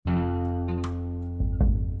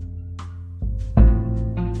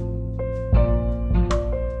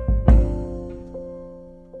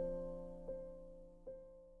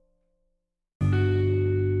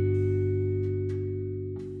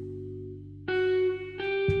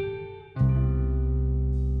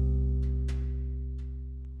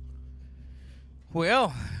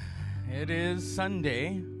Well, it is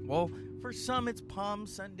Sunday. Well, for some it's Palm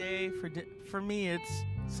Sunday. For me, it's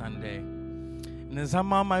Sunday. And as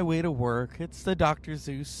I'm on my way to work, it's the Dr.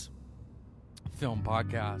 Zeus Film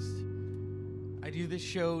Podcast. I do this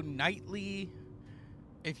show nightly.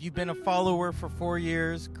 If you've been a follower for 4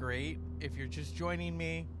 years, great. If you're just joining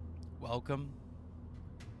me, welcome.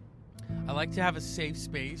 I like to have a safe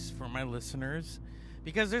space for my listeners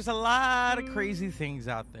because there's a lot of crazy things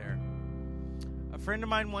out there. A friend of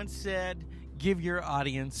mine once said, give your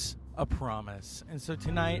audience a promise. And so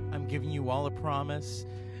tonight, I'm giving you all a promise,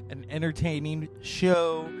 an entertaining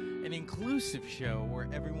show, an inclusive show where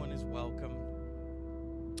everyone is welcome,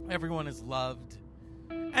 everyone is loved,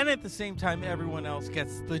 and at the same time, everyone else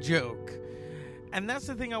gets the joke. And that's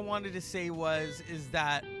the thing I wanted to say is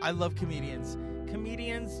that I love comedians.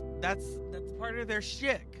 Comedians, that's part of their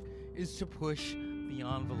shtick, is to push the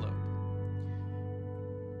envelope.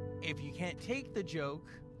 If you can't take the joke,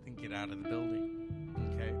 then get out of the building.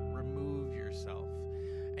 Okay? Remove yourself.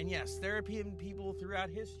 And yes, there have been people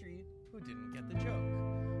throughout history who didn't get the joke.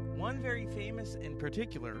 One very famous in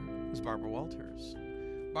particular was Barbara Walters.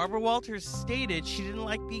 Barbara Walters stated she didn't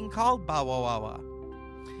like being called Bawawawa.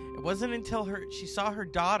 It wasn't until she saw her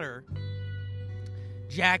daughter,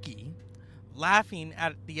 Jackie, laughing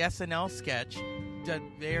at the SNL sketch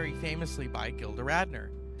done very famously by Gilda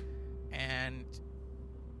Radner. And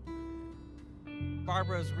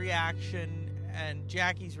Barbara's reaction and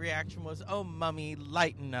Jackie's reaction was, "Oh, Mummy,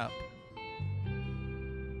 lighten up."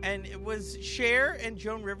 And it was Cher and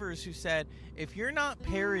Joan Rivers who said, if you're not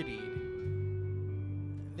parodied,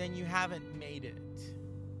 then you haven't made it.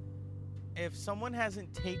 If someone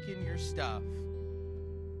hasn't taken your stuff,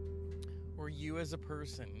 or you as a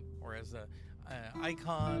person, or as an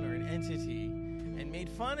icon or an entity, and made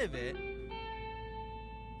fun of it,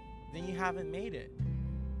 then you haven't made it.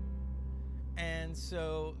 And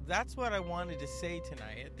so that's what I wanted to say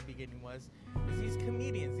tonight at the beginning is these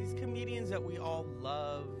comedians that we all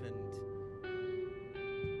love, and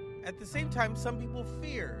at the same time, some people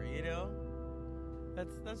fear, you know?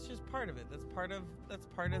 That's just part of it. That's part of the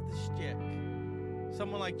shtick.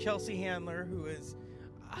 Someone like Chelsea Handler, who is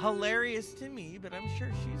hilarious to me, but I'm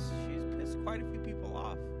sure she's pissed quite a few people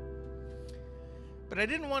off. But I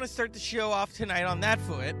didn't want to start the show off tonight on that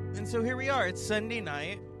foot, and so here we are. It's Sunday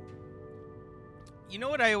night. You know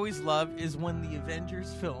what I always love is when the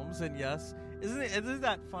Avengers films, and yes, isn't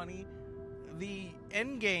that funny? The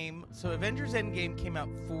Endgame, so Avengers Endgame came out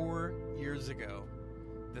 4 years ago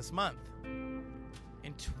this month, in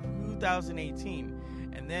 2018.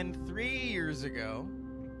 And then 3 years ago,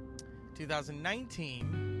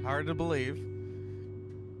 2019, hard to believe,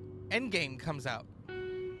 Endgame comes out.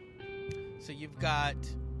 So you've got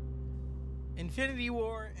Infinity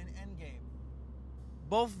War and Endgame.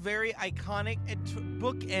 Both very iconic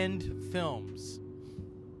bookend films.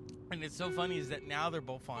 And it's so funny is that now they're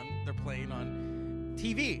playing on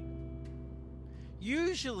TV.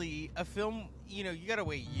 Usually a film, you gotta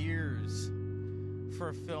wait years for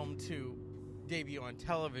a film to debut on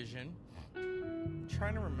television. I'm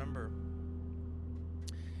trying to remember.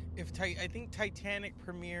 I think Titanic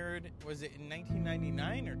premiered, was it in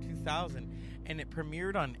 1999 or 2000? And it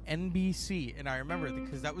premiered on NBC. And I remember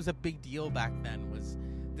because that was a big deal back then, was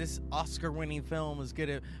this Oscar-winning film was going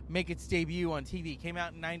to make its debut on TV. Came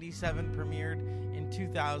out in 97, premiered in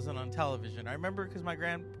 2000 on television. I remember because my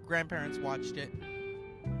grandparents watched it.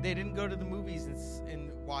 They didn't go to the movies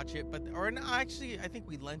and watch it, actually, I think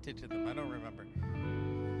we lent it to them. I don't remember.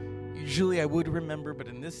 Usually I would remember, but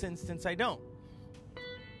in this instance, I don't.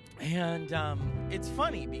 And it's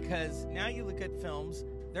funny because now you look at films,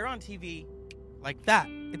 they're on TV like that.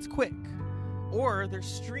 It's quick. Or they're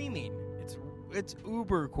streaming. It's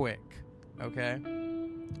uber quick, okay?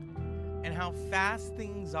 And how fast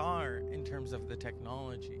things are in terms of the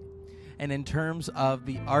technology and in terms of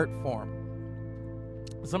the art form.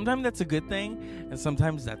 Sometimes that's a good thing, and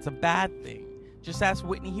sometimes that's a bad thing. Just ask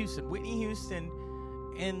Whitney Houston. Whitney Houston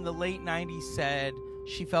in the late 90s said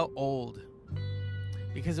she felt old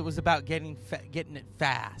because it was about getting it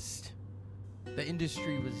fast. The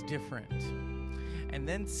industry was different. And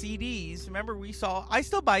then CDs, remember I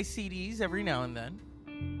still buy CDs every now and then.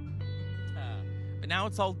 But now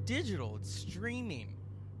it's all digital, it's streaming.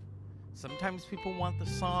 Sometimes people want the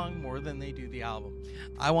song more than they do the album.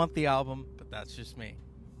 I want the album, but that's just me.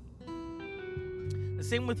 The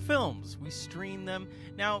same with films. We stream them.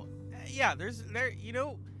 Now, yeah, the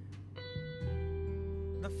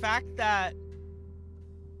fact that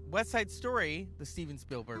West Side Story, the Steven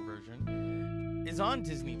Spielberg version, is on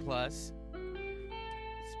Disney Plus.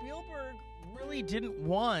 Spielberg really didn't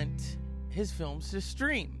want his films to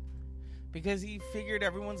stream because he figured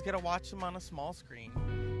everyone's going to watch them on a small screen.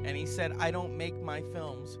 And he said, I don't make my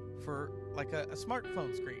films for like a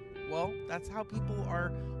smartphone screen. Well, that's how people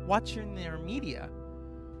are watching their media.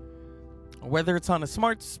 Whether it's on a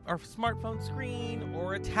smartphone screen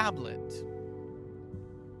or a tablet.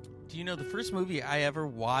 Do you know the first movie I ever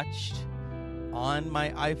watched on my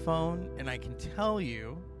iPhone, and I can tell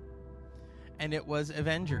you, and it was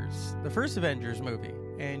Avengers, the first Avengers movie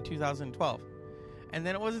in 2012. And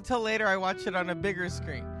then it wasn't until later I watched it on a bigger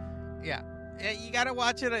screen. Yeah, you gotta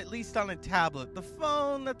watch it at least on a tablet. The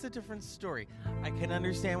phone, that's a different story. I can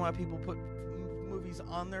understand why people put movies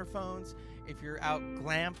on their phones. If you're out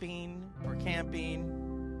glamping or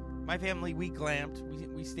camping, my family, we glamped.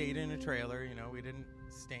 We stayed in a trailer, you know, we didn't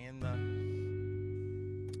stay in the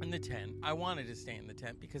tent. I wanted to stay in the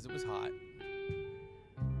tent because it was hot.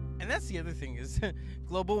 And that's the other thing is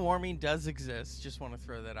global warming does exist. Just want to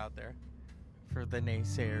throw that out there for the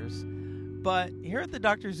naysayers. But here at the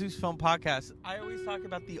Dr. Zeus Film Podcast, I always talk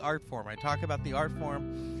about the art form. I talk about the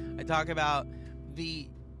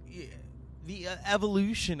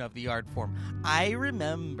evolution of the art form. I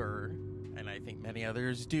remember, and I think many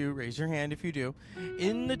others do, raise your hand if you do,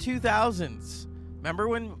 in the 2000s, remember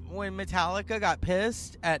when Metallica got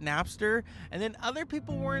pissed at Napster, and then other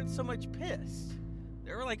people weren't so much pissed.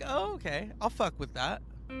 They were like, oh, okay, I'll fuck with that.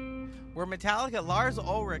 Where Metallica, Lars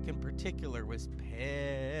Ulrich in particular, was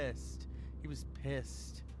pissed. He was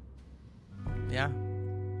pissed. Yeah.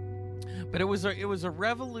 But it was a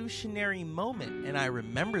revolutionary moment, and I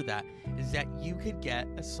remember that, is that you could get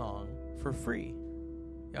a song for free.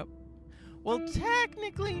 Yep. Well,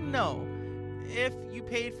 technically, no. If you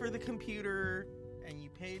paid for the computer and you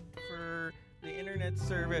paid for the internet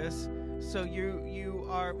service, so you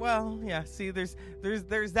are, well, yeah, see, there's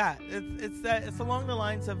that. It's along the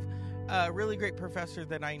lines of a really great professor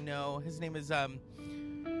that I know. His name is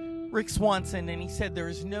Rick Swanson, and he said there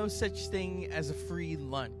is no such thing as a free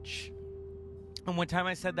lunch. And one time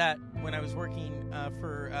I said that when I was working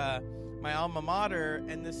for my alma mater,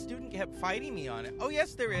 and the student kept fighting me on it. Oh,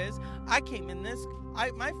 yes, there is. I came in this.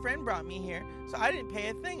 My friend brought me here, so I didn't pay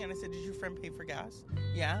a thing. And I said, did your friend pay for gas?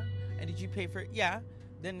 Yeah. And did you pay for it? Yeah.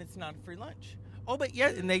 Then it's not a free lunch. Oh, but yeah.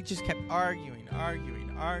 And they just kept arguing. It's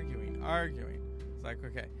like,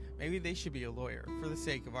 okay, maybe they should be a lawyer for the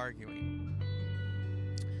sake of arguing.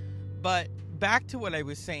 But back to what I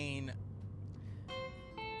was saying.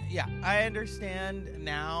 Yeah, I understand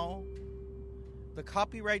now the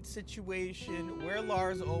copyright situation, where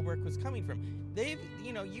Lars Ulrich was coming from.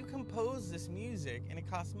 You compose this music, and it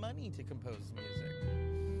costs money to compose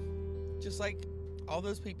music. Just like all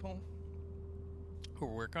those people who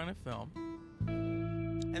work on a film.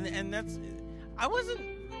 And that's, I wasn't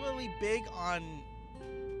really big on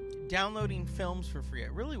downloading films for free. I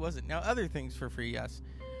really wasn't. Now, other things for free, yes.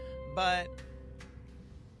 But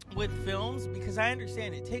with films, because I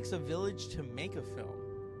understand it takes a village to make a film.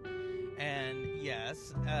 And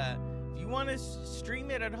yes, if you want to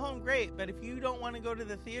stream it at home, great. But if you don't want to go to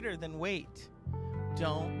the theater, then wait.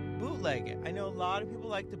 Don't bootleg it. I know a lot of people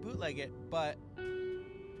like to bootleg it, but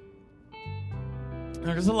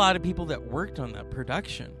there's a lot of people that worked on that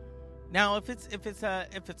production. Now, if it's a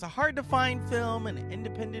hard to find film, an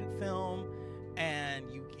independent film, and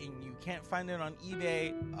you can't find it on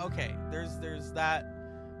eBay, okay, there's that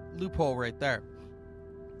loophole right there.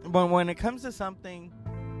 But when it comes to something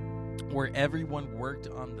where everyone worked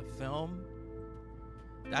on the film,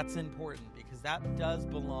 that's important, because that does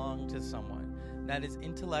belong to someone. That is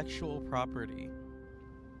intellectual property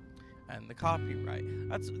and the copyright.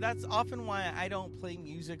 That's often why I don't play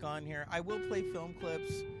music on here. I will play film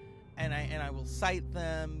clips, and I will cite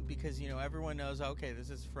them, because everyone knows, okay, this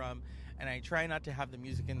is from, and I try not to have the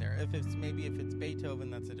music in there. If it's Beethoven,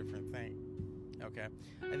 that's a different thing. Okay,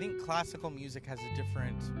 I think classical music has a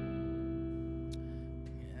different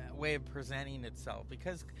way of presenting itself,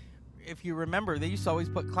 because if you remember, they used to always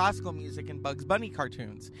put classical music in Bugs Bunny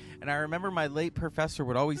cartoons, and I remember my late professor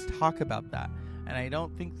would always talk about that. And I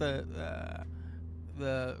don't think I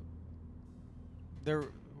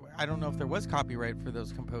don't know if there was copyright for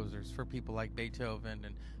those composers, for people like Beethoven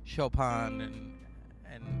and Chopin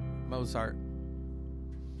and Mozart.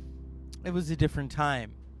 It was a different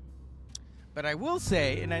time. But I will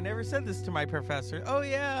say, and I never said this to my professor, oh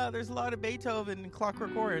yeah, there's a lot of Beethoven and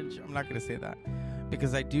Clockwork Orange. I'm not going to say that,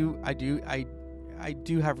 because I do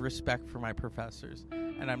have respect for my professors,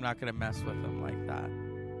 and I'm not going to mess with them like that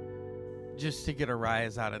just to get a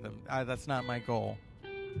rise out of them. That's not my goal.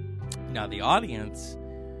 Now, the audience,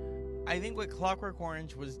 I think what Clockwork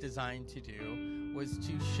Orange was designed to do was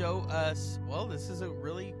to show us, well, this is a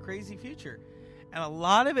really crazy future. And a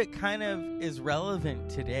lot of it kind of is relevant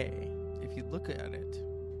today. If if you look at it.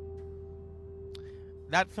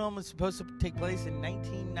 That film was supposed to take place in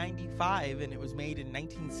 1995, and it was made in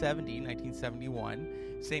 1970,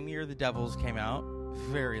 1971. Same year The Devils came out.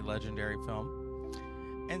 Very legendary film.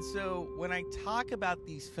 And so when I talk about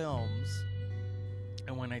these films,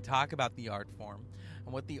 and when I talk about the art form,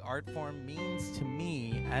 and what the art form means to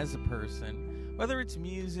me as a person, whether it's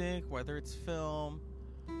music, whether it's film,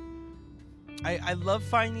 I love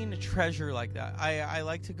finding a treasure like that. I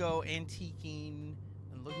like to go antiquing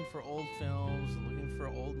and looking for old films and looking for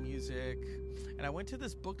old music. And I went to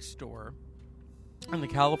this bookstore in the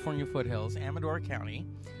California foothills, Amador County,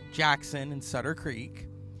 Jackson, and Sutter Creek.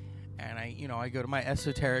 And I go to my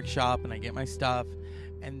esoteric shop and I get my stuff.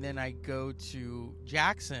 And then I go to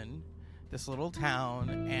Jackson, this little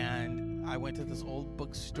town, and I went to this old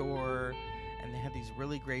bookstore, and they had these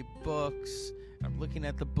really great books. I'm looking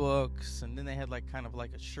at the books, and then they had kind of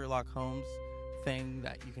like a Sherlock Holmes thing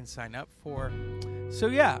that you can sign up for. So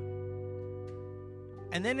yeah.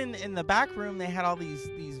 And then in the back room they had all this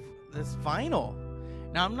vinyl.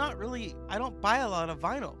 Now I don't buy a lot of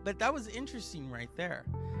vinyl, but that was interesting right there.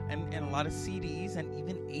 And a lot of CDs and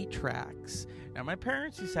even 8-tracks. Now my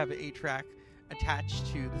parents used to have an 8-track attached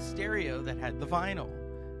to the stereo that had the vinyl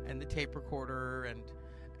and the tape recorder and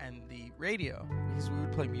the radio, because we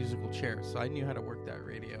would play musical chairs, so I knew how to work that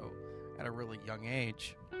radio at a really young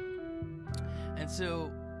age. And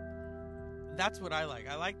so that's what I like.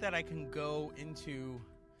 I like that I can go into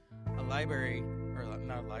a library, or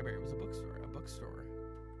not a library, it was a bookstore,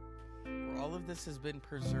 where all of this has been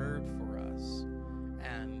preserved for us,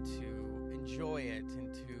 and to enjoy it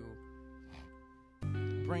and to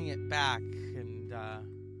bring it back. And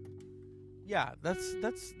yeah,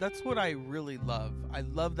 that's what I really love. I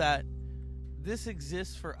love that this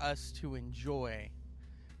exists for us to enjoy.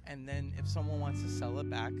 And then if someone wants to sell it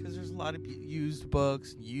back, because there's a lot of used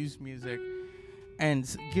books, used music,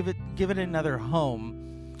 and give it another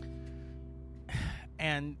home.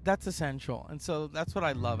 And that's essential. And so that's what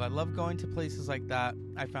I love. I love going to places like that.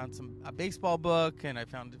 I found a baseball book, and I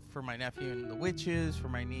found it for my nephew and The Witches for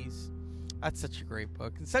my niece. That's such a great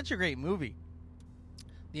book and such a great movie.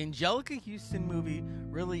 The Angelica Houston movie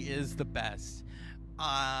really is the best.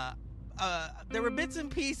 There were bits and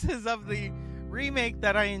pieces of the remake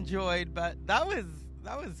that I enjoyed, but that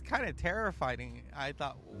was kind of terrifying. I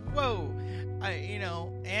thought, whoa,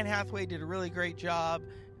 Anne Hathaway did a really great job.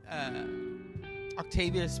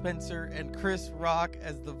 Octavia Spencer and Chris Rock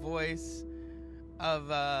as the voice of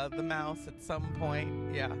the mouse at some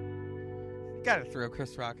point. Yeah, you gotta throw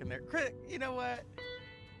Chris Rock in there. Chris, you know what?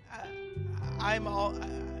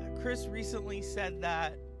 Chris recently said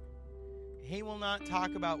that he will not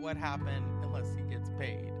talk about what happened unless he gets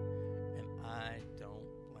paid, and I don't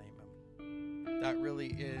blame him. That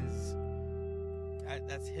really is.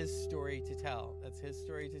 That's his story to tell. That's his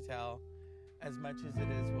story to tell. As much as it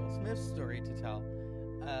is Will Smith's story to tell.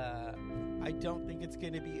 I don't think it's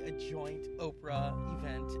going to be a joint Oprah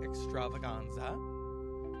event extravaganza.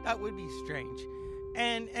 That would be strange.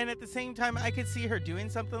 And at the same time, I could see her doing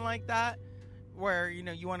something like that, where,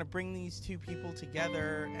 you want to bring these two people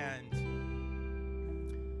together and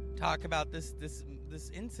talk about this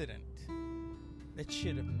incident that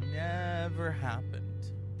should have never happened.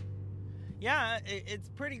 Yeah, it's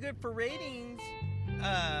pretty good for ratings,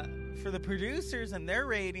 for the producers and their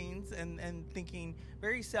ratings, and thinking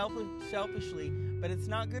very selfishly, but it's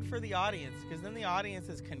not good for the audience, because then the audience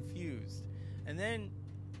is confused. And then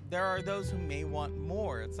there are those who may want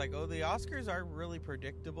more. It's like, oh, the Oscars are really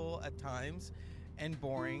predictable at times and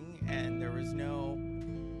boring, and there was no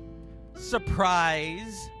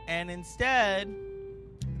surprise, and instead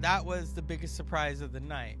that was the biggest surprise of the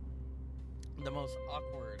night, the most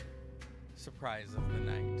awkward surprise of the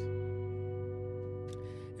night.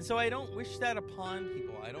 And so I don't wish that upon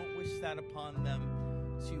people. I don't wish that upon them,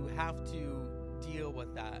 to have to deal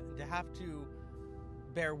with that, to have to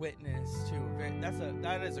bear witness to.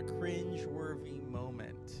 That is a cringe-worthy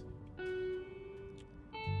moment.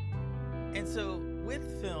 And so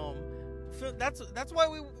with film, that's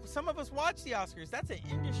why some of us watch the Oscars. That's an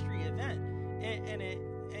industry event,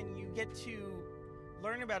 and you get to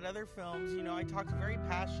learn about other films. I talked very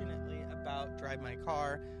passionately about Drive My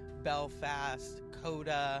Car, Belfast,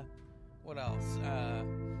 Coda. What else?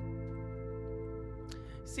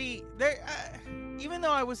 Even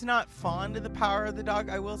though I was not fond of The Power of the Dog,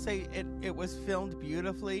 I will say it was filmed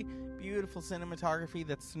beautifully. Beautiful cinematography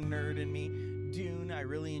that's nerd in me. Dune, I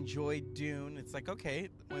really enjoyed Dune. It's like, okay,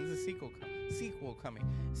 when's the sequel coming?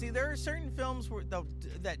 See, there are certain films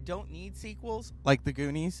that don't need sequels, like The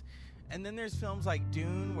Goonies. And then there's films like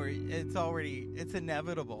Dune where it's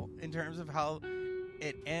inevitable in terms of how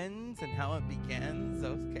it ends and how it begins.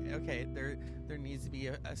 Okay, there needs to be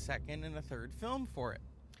a second and a third film for it.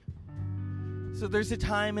 So there's a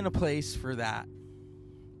time and a place for that.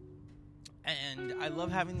 And I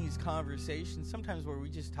love having these conversations sometimes where we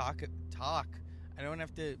just talk. I don't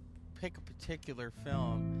have to pick a particular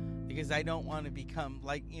film because I don't want to become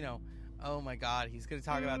like, oh my God, he's going to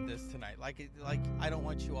talk about this tonight. Like I don't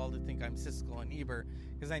want you all to think I'm Siskel and Ebert,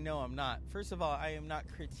 because I know I'm not. First of all, I am not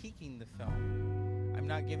critiquing the film. I'm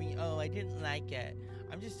not giving, I didn't like it.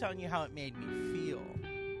 I'm just telling you how it made me feel.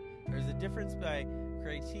 There's a difference by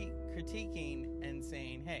critiquing and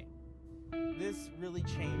saying, hey, this really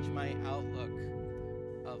changed my outlook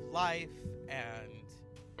of life, and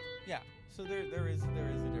yeah, so there is a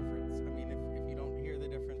difference. I mean, if you don't hear the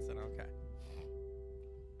difference, then okay.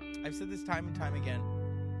 I've said this time and time again.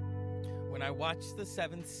 When I watched The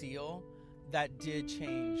Seventh Seal, that did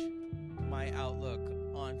change my outlook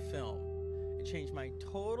on film. It changed my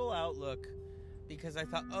total outlook because I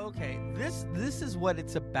thought, okay, this is what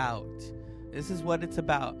it's about. This is what it's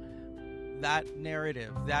about. That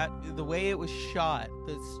narrative, the way it was shot,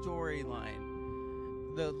 the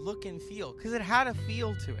storyline, the look and feel, because it had a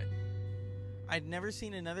feel to it. I'd never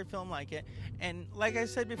seen another film like it, and like I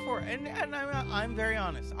said before, and I'm very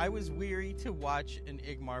honest, I was weary to watch an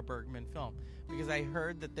Ingmar Bergman film because I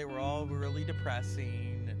heard that they were all really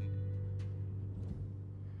depressing,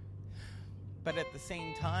 but at the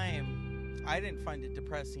same time, I didn't find it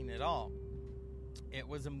depressing at all. It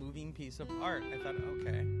was a moving piece of art. I thought,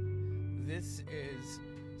 okay, this is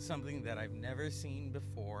something that I've never seen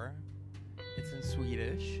before. It's in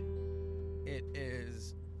Swedish. It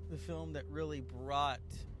is the film that really brought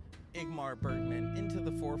Ingmar Bergman into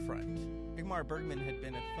the forefront. Ingmar Bergman had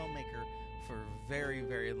been a filmmaker for a very,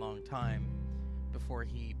 very long time before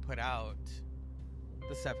he put out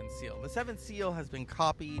The Seventh Seal. The Seventh Seal has been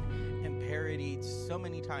copied and parodied so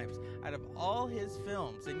many times out of all his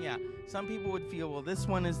films. And yeah, some people would feel, well, this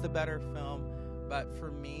one is the better film. But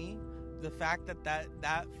for me, the fact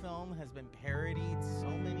that film has been parodied so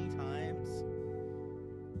many times,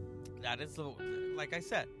 that is, like I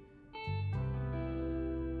said,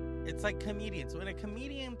 it's like comedians. When a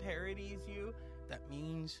comedian parodies you, that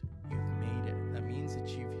means you've made it. That means that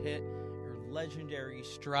you've hit your legendary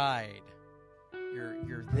stride.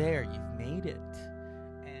 You're there. You've made it.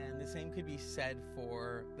 And the same could be said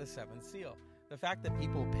for The Seventh Seal. The fact that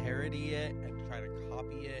people parody it and try to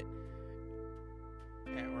copy it,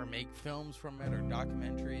 or make films from it, or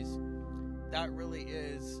documentaries, that really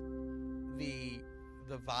is the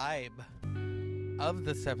vibe of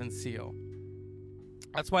The Seventh Seal.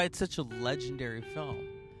 That's why it's such a legendary film,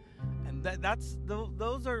 and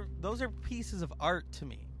those are pieces of art to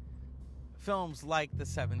me. Films like The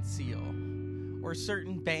Seventh Seal, or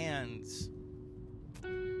certain bands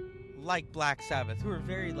like Black Sabbath, who are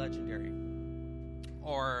very legendary,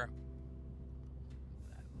 or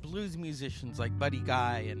blues musicians like Buddy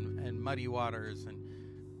Guy and Muddy Waters and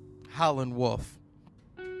Howlin' Wolf.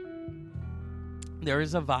 There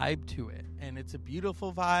is a vibe to it, and it's a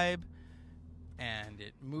beautiful vibe, and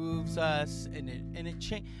it moves us, and it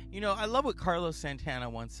change. I love what Carlos Santana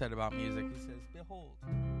once said about music. He says, "Behold,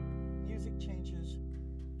 music changes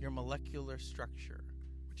your molecular structure,"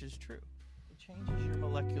 which is true. It changes your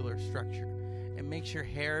molecular structure. It makes your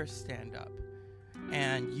hair stand up,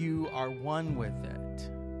 and you are one with it.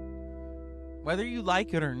 Whether you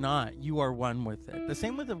like it or not, you are one with it. The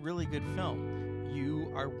same with a really good film.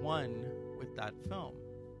 You are one with that film.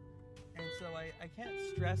 And so I can't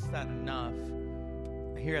stress that enough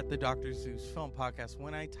here at the Dr. Zeus Film Podcast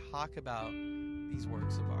when I talk about these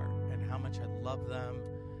works of art and how much I love them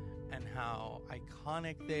and how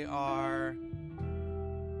iconic they are.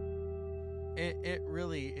 It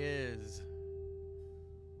really is.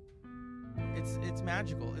 It's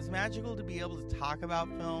magical. It's magical to be able to talk about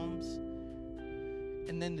films,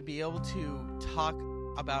 and then to be able to talk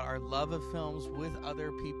about our love of films with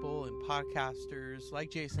other people and podcasters like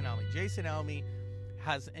Jason Elmy. Jason Elmy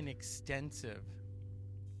has an extensive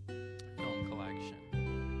film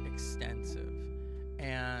collection. Extensive.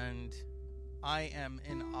 And I am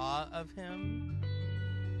in awe of him.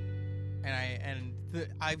 And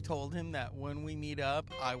I've told him that when we meet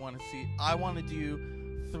up, I want to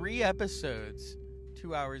do 3 episodes,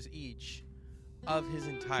 2 hours each, of his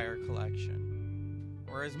entire collection,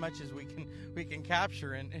 or as much as we can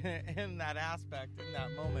capture in that aspect, in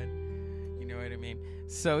that moment. You know what I mean?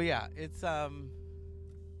 So yeah, it's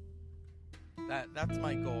that's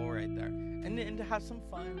my goal right there, and to have some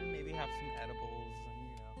fun, and maybe have some edibles,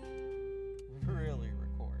 and really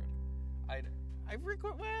record. I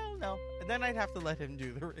record, well, no, then I'd have to let him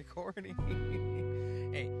do the recording.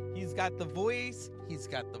 Hey, he's got the voice, he's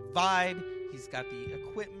got the vibe, he's got the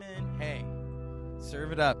equipment. Hey,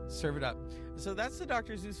 serve it up. So that's the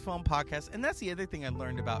Dr. Zeus Film Podcast, and that's the other thing I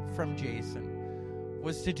learned about from Jason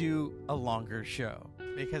was to do a longer show,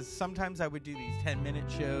 because sometimes I would do these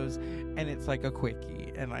 10-minute shows and it's like a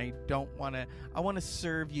quickie, and I want to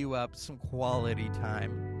serve you up some quality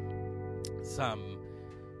time, some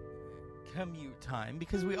commute time,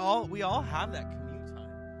 because we all have that commute time.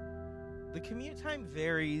 The commute time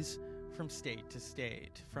varies from state to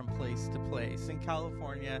state, from place to place. In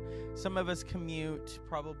California, some of us commute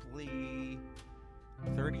probably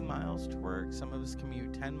 30 miles to work. Some of us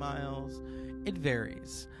commute 10 miles. It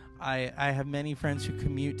varies. I have many friends who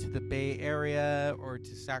commute to the Bay Area or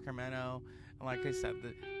to Sacramento. And like I said,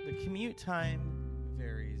 the commute time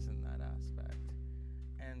varies in that aspect.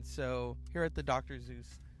 And so here at the Dr.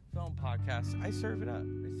 Zeus Film Podcast, I serve it up.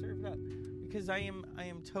 Because I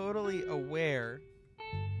am totally aware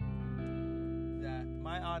that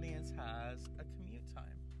my audience has a commute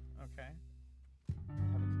time, okay? I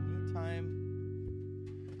have a commute time.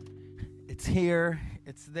 It's here,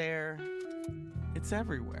 it's there, it's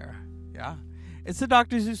everywhere, yeah? It's the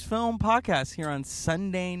Dr. Zeus Film Podcast here on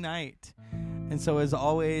Sunday night. And so as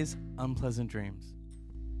always, unpleasant dreams.